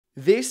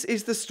This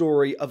is the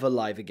story of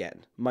Alive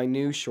Again, my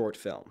new short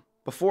film.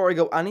 Before I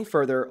go any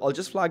further, I'll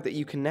just flag that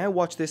you can now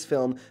watch this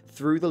film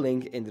through the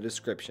link in the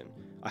description.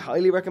 I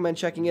highly recommend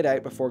checking it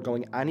out before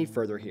going any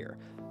further here.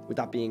 With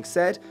that being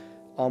said,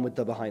 on with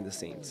the behind the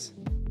scenes.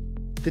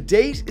 The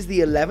date is the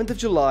 11th of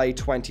July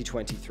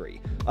 2023.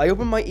 I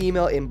open my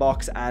email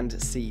inbox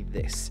and see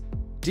this.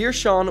 Dear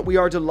Seán, we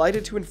are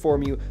delighted to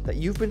inform you that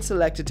you've been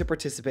selected to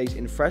participate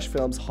in Fresh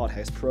Film's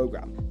Hothouse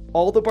program.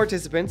 All the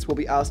participants will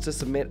be asked to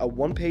submit a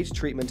one-page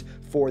treatment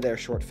for their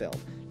short film.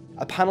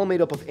 A panel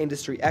made up of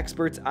industry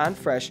experts and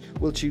Fresh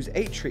will choose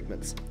 8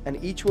 treatments,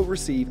 and each will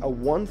receive a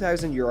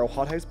 €1,000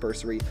 Hothouse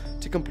bursary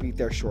to complete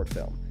their short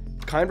film.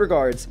 Kind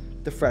regards,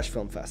 the Fresh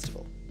Film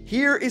Festival.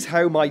 Here is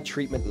how my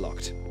treatment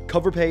looked.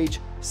 Cover page,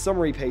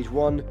 summary page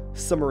 1,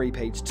 summary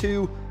page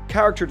 2,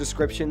 character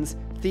descriptions,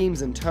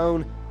 themes and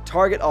tone,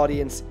 target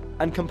audience,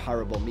 and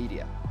comparable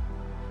media.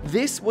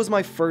 This was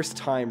my first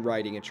time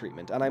writing a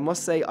treatment, and I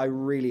must say I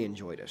really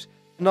enjoyed it.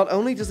 Not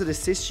only does it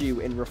assist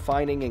you in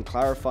refining and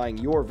clarifying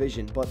your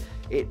vision, but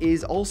it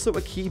is also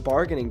a key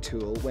bargaining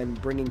tool when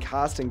bringing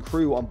cast and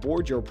crew on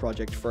board your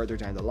project further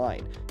down the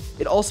line.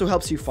 It also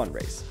helps you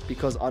fundraise,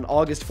 because on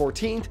August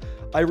 14th,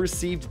 I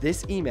received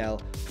this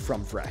email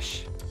from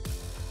Fresh.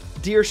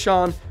 Dear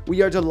Seán,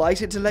 we are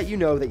delighted to let you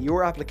know that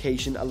your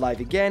application,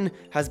 Alive Again,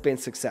 has been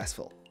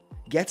successful.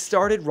 Get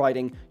started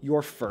writing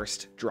your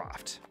first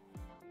draft.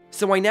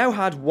 So I now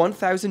had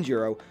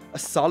 €1,000, a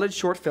solid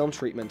short film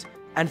treatment,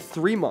 and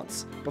 3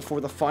 months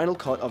before the final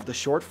cut of the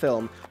short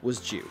film was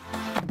due.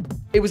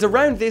 It was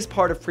around this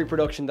part of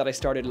pre-production that I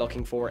started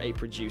looking for a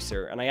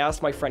producer, and I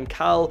asked my friend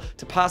Cal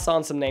to pass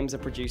on some names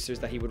of producers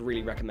that he would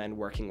really recommend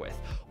working with.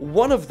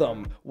 One of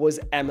them was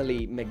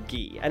Emily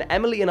McGee, and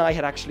Emily and I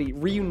had actually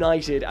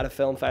reunited at a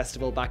film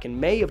festival back in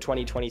May of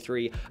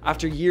 2023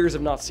 after years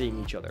of not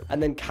seeing each other.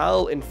 And then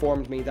Cal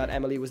informed me that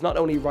Emily was not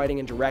only writing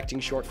and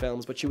directing short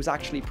films, but she was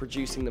actually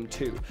producing them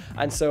too.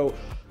 And so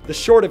the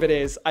short of it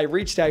is, I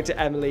reached out to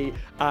Emily,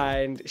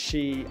 and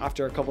she,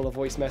 after a couple of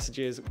voice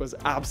messages, was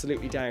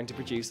absolutely down to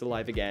produce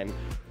Alive Again,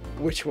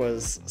 which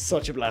was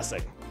such a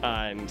blessing.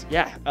 And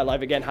yeah,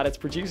 Alive Again had its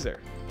producer.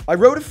 I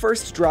wrote a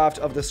first draft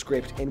of the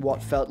script in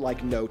what felt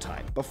like no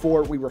time,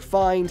 before we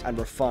refined and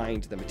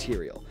refined the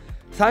material.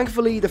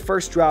 Thankfully, the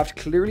first draft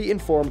clearly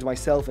informed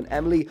myself and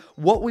Emily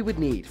what we would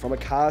need from a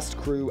cast,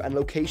 crew, and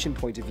location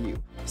point of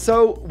view.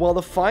 So, while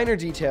the finer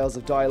details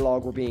of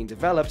dialogue were being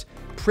developed,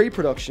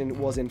 pre-production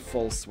was in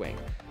full swing.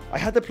 I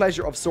had the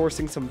pleasure of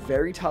sourcing some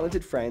very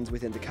talented friends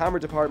within the camera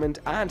department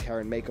and hair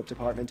and makeup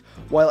department,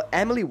 while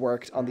Emily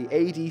worked on the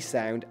AD,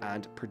 sound,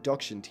 and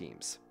production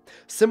teams.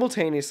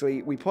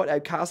 Simultaneously, we put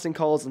out casting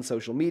calls on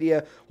social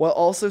media, while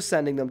also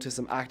sending them to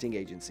some acting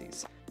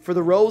agencies. For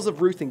the roles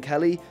of Ruth and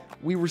Kelly,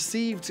 we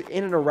received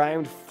in and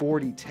around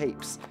 40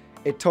 tapes.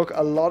 It took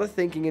a lot of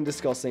thinking and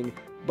discussing,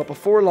 but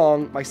before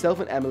long, myself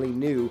and Emily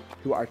knew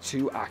who our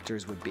 2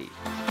 actors would be.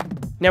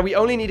 Now, we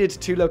only needed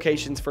 2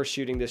 locations for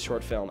shooting this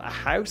short film, a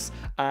house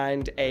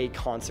and a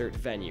concert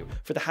venue.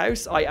 For the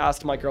house, I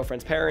asked my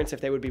girlfriend's parents if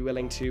they would be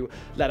willing to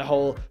let a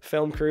whole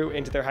film crew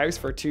into their house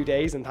for 2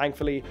 days, and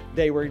thankfully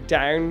they were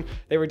down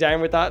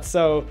with that,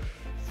 so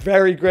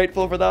very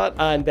grateful for that.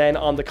 And then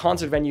on the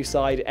concert venue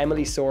side,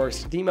 Emily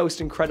sourced the most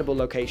incredible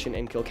location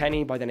in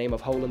Kilkenny by the name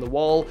of Hole in the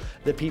Wall.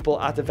 The people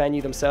at the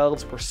venue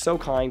themselves were so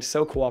kind,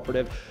 so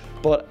cooperative,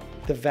 but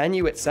the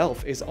venue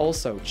itself is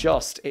also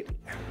just, it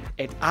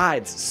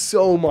adds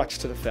so much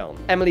to the film.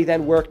 Emily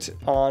then worked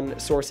on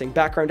sourcing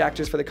background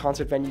actors for the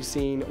concert venue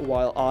scene,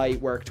 while I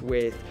worked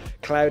with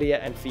Claudia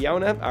and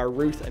Fiona, our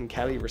Ruth and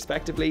Kelly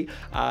respectively,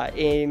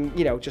 in,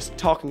 you know, just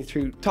talking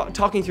through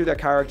their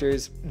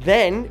characters.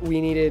 Then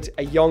we needed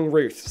a young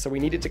Ruth, so we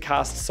needed to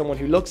cast someone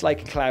who looks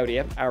like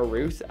Claudia, our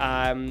Ruth,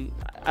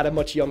 at a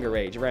much younger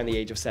age, around the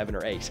age of 7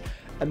 or 8.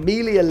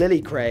 Amelia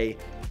Lillicray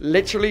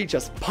literally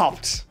just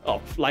popped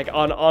up like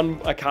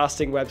on a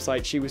casting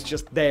website. She was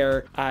just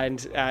there, and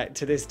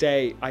to this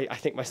day I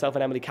think myself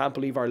and Emily can't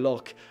believe our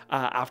luck.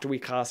 After we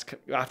cast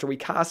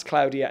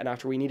Claudia, and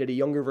after we needed a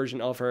younger version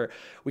of her,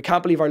 we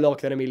can't believe our luck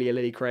that Amelia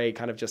Lillicray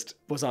kind of just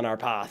was on our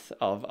path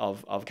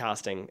of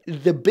casting.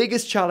 The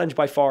biggest challenge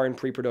by far in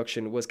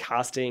pre-production was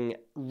casting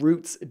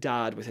Ruth's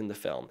dad within the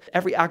film.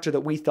 Every actor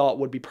that we thought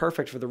would be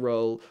perfect for the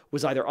role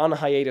was either on a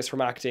hiatus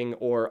from acting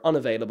or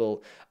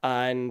unavailable,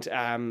 and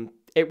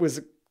it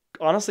was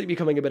honestly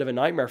becoming a bit of a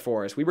nightmare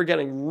for us. We were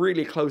getting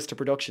really close to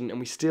production, and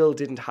we still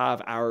didn't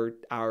have our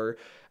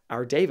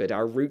David,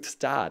 our Ruth's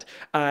dad.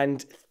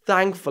 And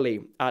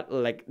thankfully, at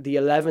like the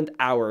 11th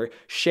hour,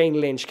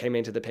 Shane Lynch came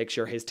into the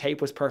picture. His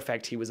tape was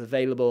perfect, he was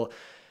available,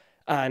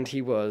 and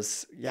he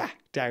was, yeah,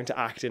 down to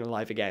act in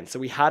Alive Again. So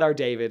we had our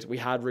David, we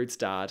had Ruth's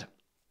dad,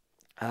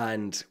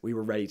 and we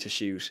were ready to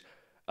shoot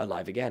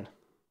Alive Again.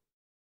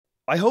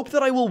 I hope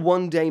that I will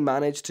one day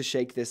manage to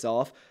shake this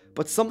off,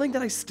 but something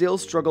that I still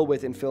struggle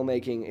with in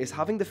filmmaking is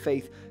having the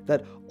faith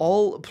that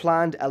all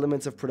planned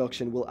elements of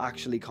production will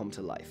actually come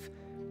to life.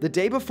 The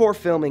day before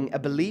filming, a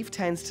belief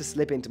tends to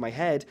slip into my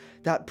head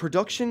that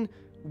production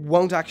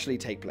won't actually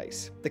take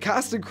place. The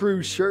cast and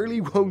crew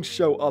surely won't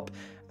show up,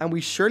 and we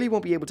surely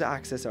won't be able to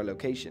access our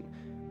location.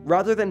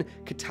 Rather than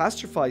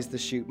catastrophize the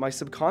shoot, my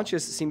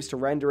subconscious seems to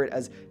render it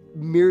as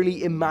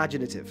merely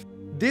imaginative.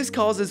 This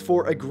causes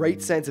for a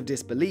great sense of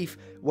disbelief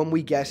when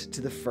we get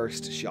to the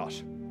first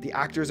shot. The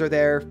actors are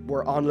there,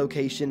 we're on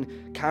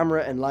location,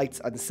 camera and lights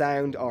and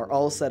sound are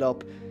all set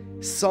up.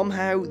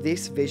 Somehow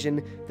this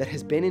vision that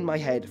has been in my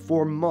head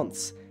for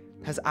months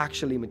has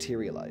actually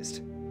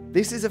materialized.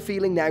 This is a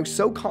feeling now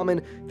so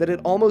common that it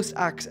almost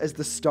acts as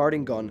the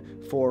starting gun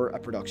for a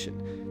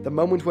production, the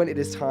moment when it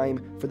is time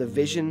for the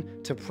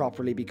vision to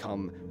properly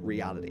become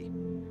reality.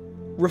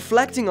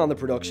 Reflecting on the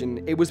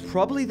production, it was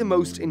probably the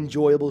most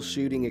enjoyable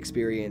shooting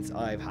experience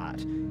I've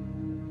had.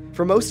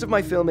 For most of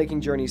my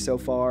filmmaking journey so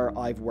far,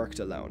 I've worked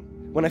alone.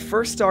 When I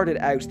first started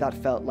out, that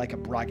felt like a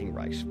bragging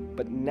right,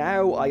 but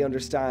now I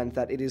understand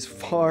that it is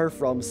far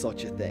from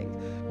such a thing.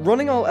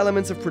 Running all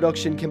elements of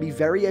production can be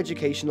very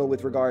educational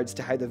with regards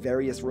to how the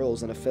various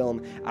roles in a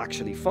film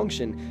actually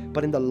function,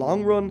 but in the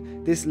long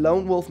run, this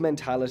lone wolf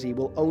mentality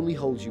will only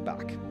hold you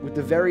back, with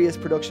the various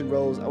production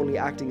roles only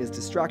acting as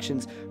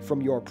distractions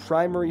from your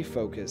primary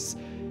focus,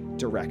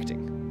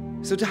 directing.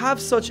 So to have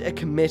such a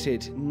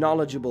committed,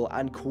 knowledgeable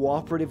and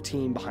cooperative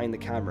team behind the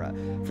camera,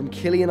 from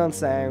Killian on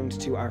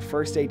sound to our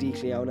first AD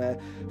Cleona,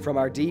 from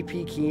our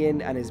DP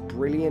Cian and his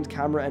brilliant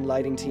camera and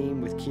lighting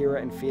team with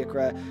Kira and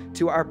Fiachra,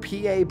 to our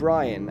PA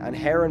Brian and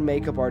hair and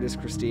makeup artist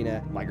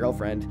Christina, my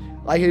girlfriend,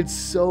 I had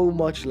so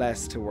much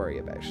less to worry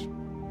about.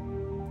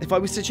 If I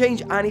was to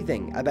change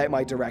anything about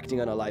my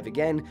directing on Alive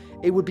Again,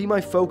 it would be my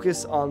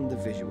focus on the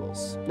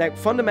visuals. Now,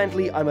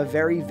 fundamentally, I'm a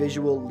very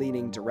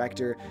visual-leaning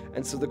director,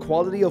 and so the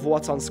quality of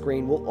what's on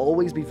screen will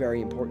always be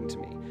very important to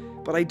me.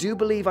 But I do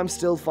believe I'm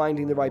still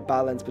finding the right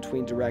balance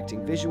between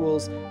directing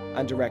visuals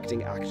and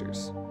directing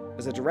actors.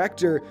 As a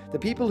director, the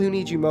people who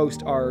need you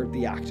most are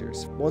the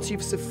actors. Once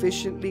you've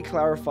sufficiently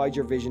clarified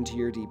your vision to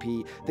your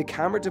DP, the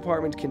camera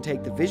department can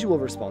take the visual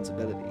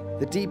responsibility.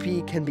 The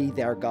DP can be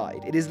their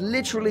guide. It is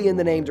literally in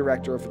the name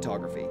director of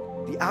photography.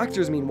 The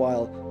actors,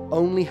 meanwhile,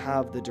 only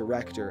have the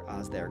director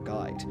as their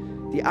guide.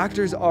 The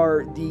actors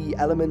are the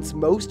elements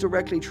most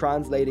directly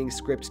translating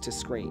script to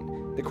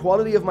screen. The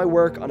quality of my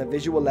work on a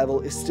visual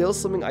level is still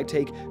something I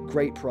take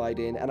great pride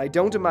in, and I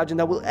don't imagine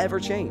that will ever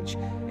change.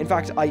 In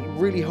fact, I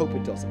really hope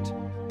it doesn't.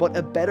 But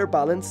a better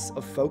balance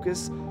of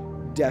focus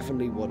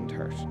definitely wouldn't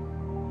hurt.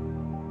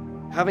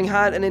 Having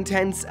had an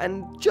intense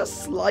and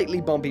just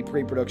slightly bumpy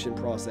pre-production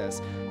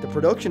process, the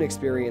production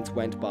experience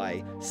went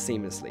by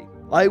seamlessly.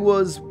 I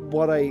was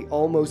what I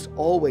almost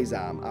always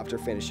am after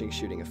finishing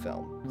shooting a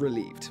film,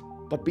 relieved.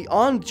 But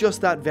beyond just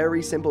that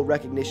very simple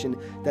recognition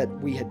that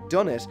we had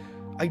done it,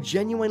 I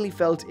genuinely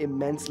felt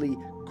immensely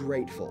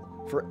grateful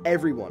for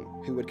everyone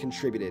who had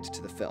contributed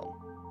to the film.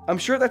 I'm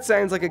sure that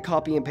sounds like a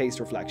copy and paste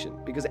reflection,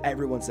 because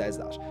everyone says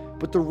that,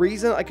 but the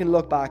reason I can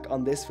look back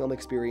on this film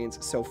experience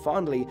so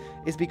fondly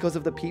is because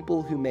of the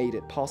people who made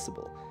it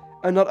possible.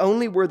 And not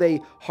only were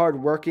they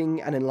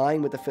hardworking and in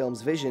line with the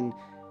film's vision,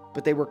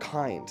 but they were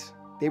kind.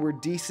 They were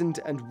decent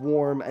and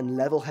warm and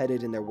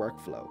level-headed in their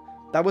workflow.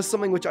 That was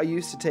something which I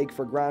used to take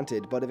for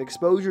granted, but if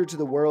exposure to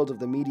the world of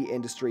the media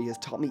industry has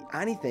taught me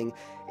anything,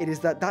 it is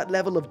that that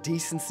level of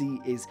decency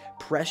is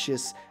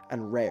precious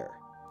and rare.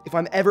 If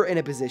I'm ever in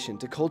a position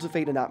to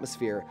cultivate an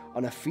atmosphere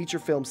on a feature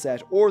film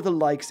set or the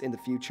likes in the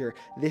future,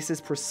 this is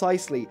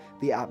precisely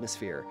the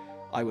atmosphere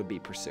I would be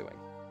pursuing.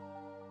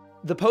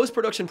 The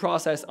post-production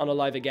process on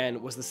Alive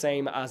Again was the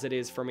same as it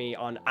is for me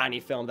on any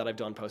film that I've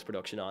done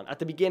post-production on. At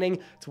the beginning,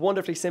 it's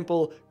wonderfully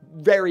simple,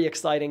 very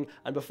exciting,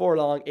 and before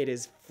long, it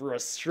is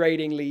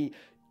frustratingly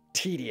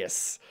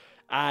tedious.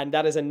 And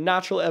that is a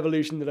natural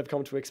evolution that I've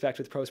come to expect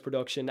with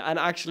post-production. And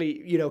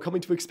actually,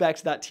 coming to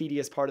expect that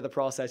tedious part of the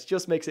process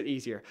just makes it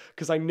easier.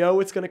 Because I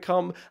know it's going to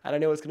come, and I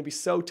know it's going to be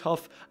so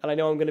tough, and I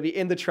know I'm going to be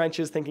in the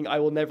trenches thinking I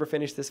will never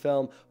finish this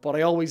film, but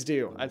I always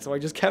do. And so I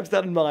just kept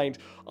that in mind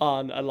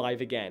on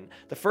Alive Again.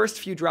 The first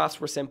few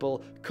drafts were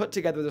simple: cut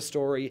together the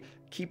story,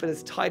 keep it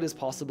as tight as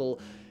possible.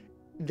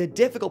 The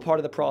difficult part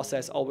of the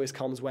process always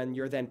comes when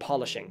you're then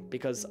polishing,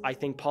 because I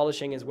think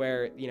polishing is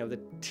where, the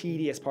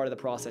tedious part of the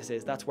process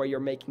is. That's where you're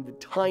making the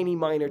tiny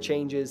minor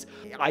changes.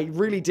 I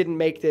really didn't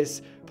make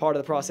this part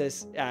of the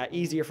process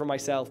easier for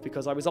myself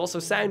because I was also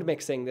sound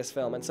mixing this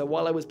film. And so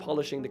while I was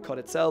polishing the cut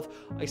itself,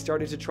 I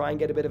started to try and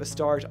get a bit of a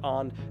start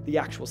on the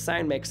actual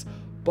sound mix,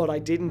 but I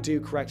didn't do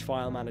correct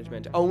file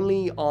management.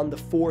 Only on the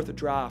fourth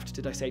draft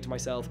did I say to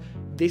myself,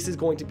 this is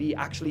going to be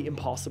actually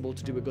impossible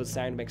to do a good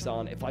sound mix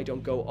on if I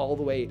don't go all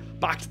the way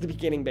back to the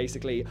beginning,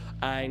 basically,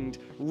 and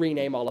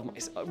rename all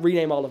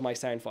of my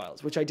sound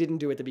files, which I didn't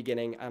do at the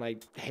beginning, and I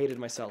hated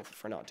myself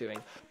for not doing.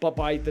 But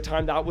by the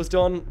time that was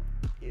done,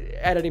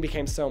 editing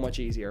became so much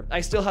easier.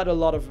 I still had a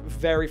lot of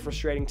very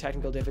frustrating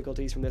technical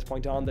difficulties from this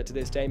point on that to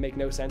this day make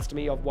no sense to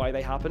me of why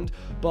they happened,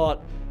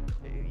 but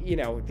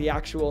the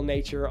actual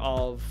nature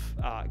of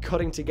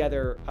cutting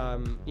together,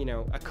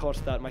 a cut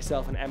that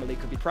myself and Emily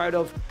could be proud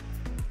of,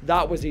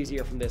 That was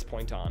easier from this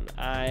point on,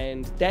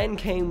 and then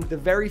came the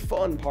very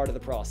fun part of the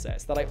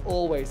process that I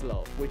always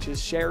love, which is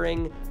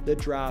sharing the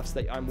drafts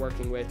that I'm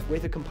working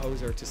with a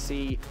composer to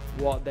see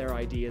what their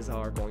ideas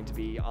are going to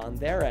be on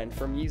their end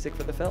for music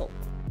for the film.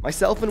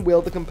 Myself and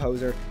Will, the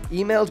composer,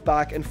 emailed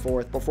back and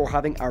forth before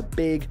having our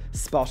big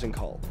spotting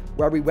call,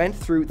 where we went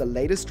through the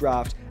latest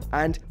draft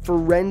and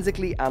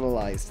forensically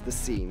analysed the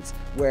scenes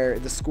where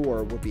the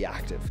score would be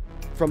active.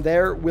 From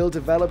there, Will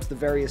developed the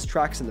various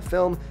tracks in the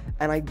film,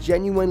 and I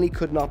genuinely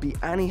could not be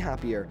any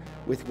happier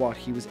with what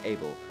he was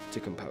able to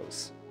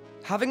compose.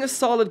 Having a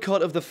solid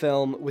cut of the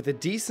film with a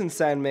decent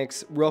sound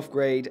mix, rough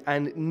grade,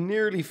 and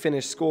nearly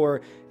finished score,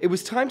 it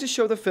was time to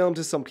show the film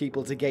to some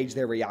people to gauge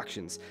their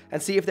reactions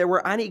and see if there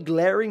were any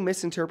glaring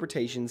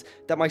misinterpretations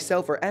that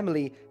myself or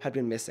Emily had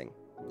been missing.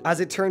 As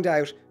it turned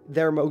out,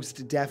 there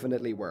most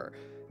definitely were.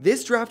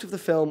 This draft of the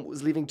film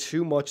was leaving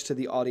too much to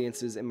the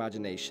audience's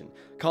imagination,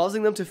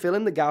 causing them to fill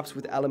in the gaps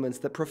with elements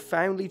that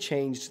profoundly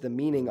changed the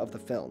meaning of the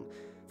film.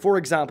 For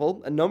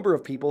example, a number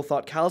of people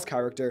thought Cal's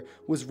character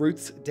was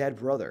Ruth's dead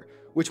brother,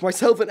 which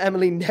myself and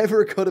Emily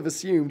never could have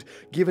assumed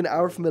given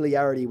our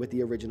familiarity with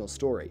the original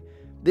story.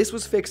 This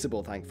was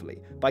fixable, thankfully,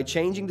 by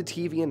changing the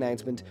TV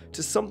announcement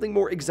to something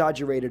more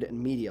exaggerated and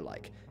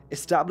media-like,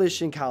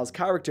 establishing Cal's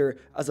character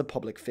as a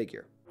public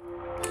figure.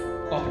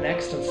 Up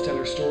next on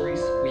Stellar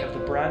Stories, we have the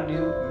brand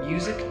new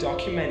music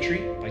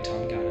documentary by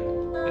Tom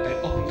Gannon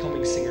about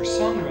up-and-coming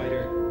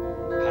singer-songwriter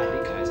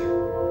Hadley Kaiser.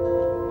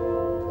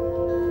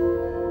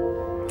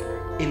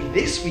 In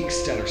this week's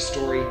Stellar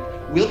Story,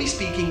 we'll be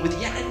speaking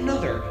with yet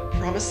another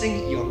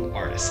promising young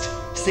artist,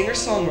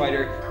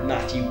 singer-songwriter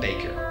Matthew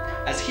Baker,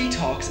 as he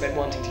talks about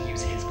wanting to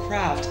use his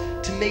craft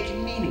to make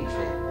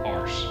meaningful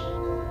art.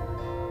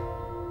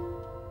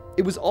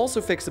 It was also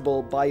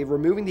fixable by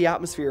removing the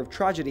atmosphere of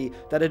tragedy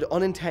that had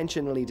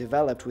unintentionally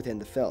developed within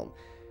the film.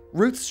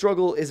 Ruth's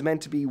struggle is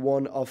meant to be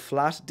one of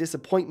flat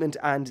disappointment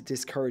and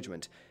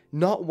discouragement,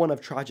 not one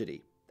of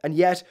tragedy. And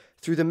yet,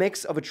 through the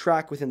mix of a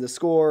track within the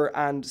score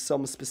and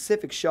some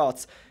specific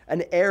shots,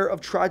 an air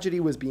of tragedy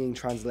was being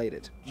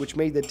translated, which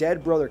made the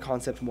dead brother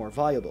concept more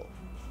viable.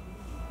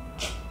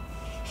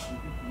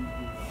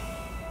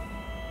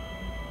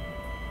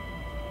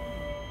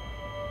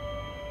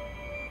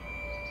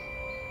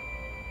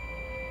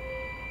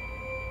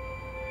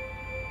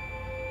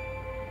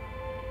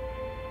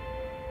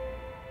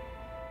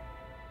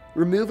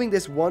 Removing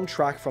this one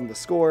track from the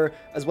score,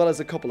 as well as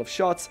a couple of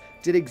shots,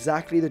 did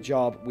exactly the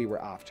job we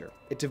were after.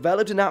 It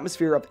developed an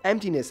atmosphere of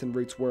emptiness in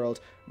Ruth's world,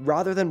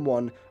 rather than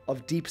one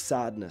of deep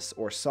sadness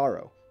or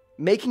sorrow.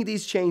 Making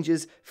these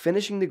changes,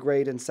 finishing the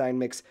grade and sound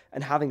mix,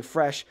 and having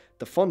Fresh,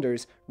 the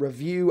funders,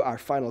 review our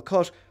final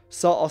cut,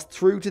 saw us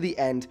through to the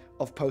end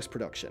of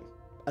post-production.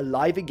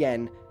 Alive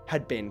Again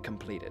had been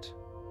completed.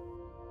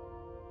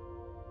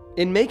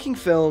 In making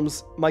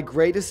films, my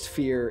greatest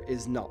fear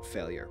is not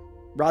failure.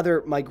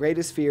 Rather, my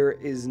greatest fear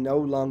is no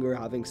longer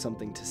having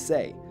something to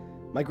say.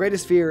 My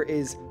greatest fear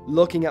is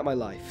looking at my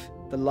life,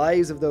 the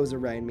lives of those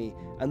around me,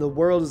 and the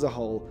world as a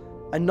whole,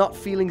 and not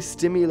feeling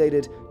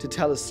stimulated to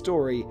tell a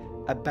story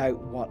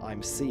about what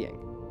I'm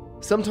seeing.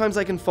 Sometimes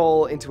I can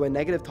fall into a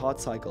negative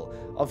thought cycle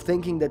of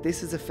thinking that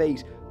this is a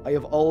fate I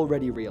have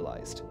already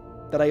realized,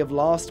 that I have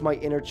lost my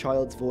inner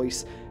child's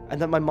voice,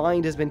 and that my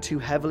mind has been too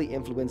heavily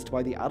influenced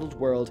by the adult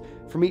world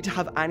for me to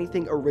have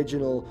anything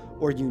original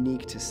or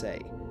unique to say.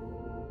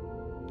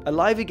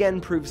 Alive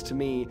Again proves to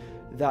me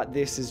that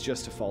this is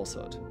just a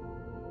falsehood.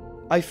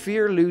 I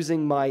fear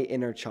losing my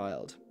inner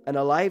child, and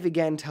Alive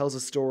Again tells a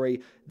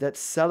story that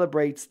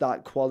celebrates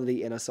that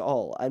quality in us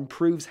all and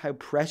proves how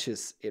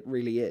precious it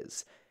really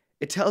is.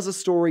 It tells a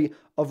story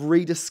of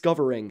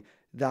rediscovering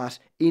that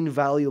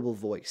invaluable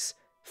voice,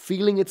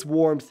 feeling its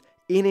warmth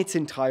in its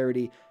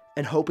entirety,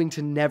 and hoping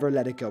to never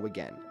let it go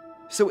again.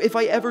 So if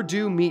I ever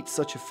do meet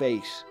such a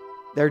fate,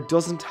 there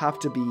doesn't have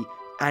to be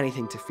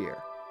anything to fear.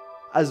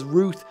 As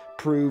Ruth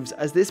proves,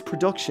 as this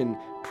production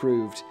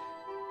proved,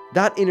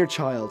 that inner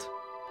child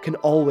can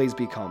always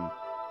become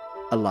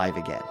alive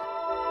again.